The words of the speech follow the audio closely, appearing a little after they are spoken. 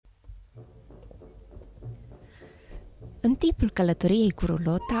În timpul călătoriei cu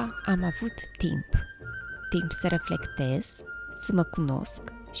rulota am avut timp. Timp să reflectez, să mă cunosc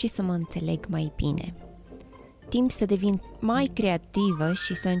și să mă înțeleg mai bine. Timp să devin mai creativă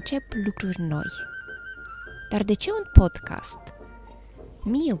și să încep lucruri noi. Dar de ce un podcast?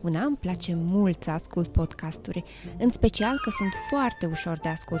 Mie îmi place mult să ascult podcasturi, în special că sunt foarte ușor de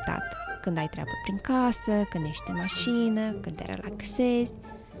ascultat. Când ai treabă prin casă, când ești în mașină, când te relaxezi.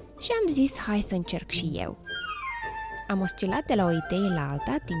 Și am zis, hai să încerc și eu. Am oscilat de la o idee la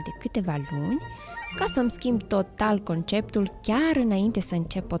alta timp de câteva luni, ca să-mi schimb total conceptul chiar înainte să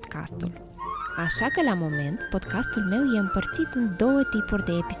încep podcastul. Așa că la moment, podcastul meu e împărțit în 2 tipuri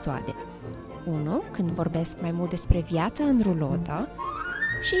de episoade. 1, când vorbesc mai mult despre viața în rulotă,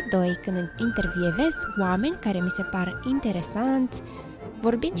 și 2, când intervievez oameni care mi se par interesanți,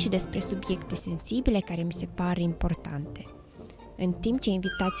 vorbind și despre subiecte sensibile care mi se par importante. În timp ce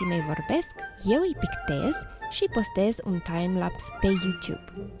invitații mei vorbesc, eu îi pictez și postez un timelapse pe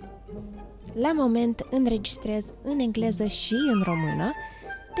YouTube. La moment înregistrez în engleză și în română,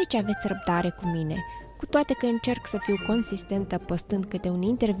 deci aveți răbdare cu mine, cu toate că încerc să fiu consistentă postând câte un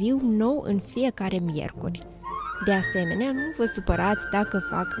interviu nou în fiecare miercuri. De asemenea, nu vă supărați dacă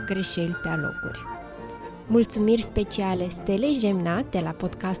fac greșeli pe alocuri. Mulțumiri speciale Stelei Gemna de la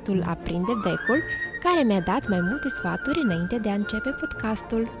podcastul Aprinde Becul, care mi-a dat mai multe sfaturi înainte de a începe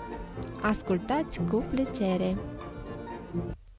podcastul. Ascultați cu plăcere!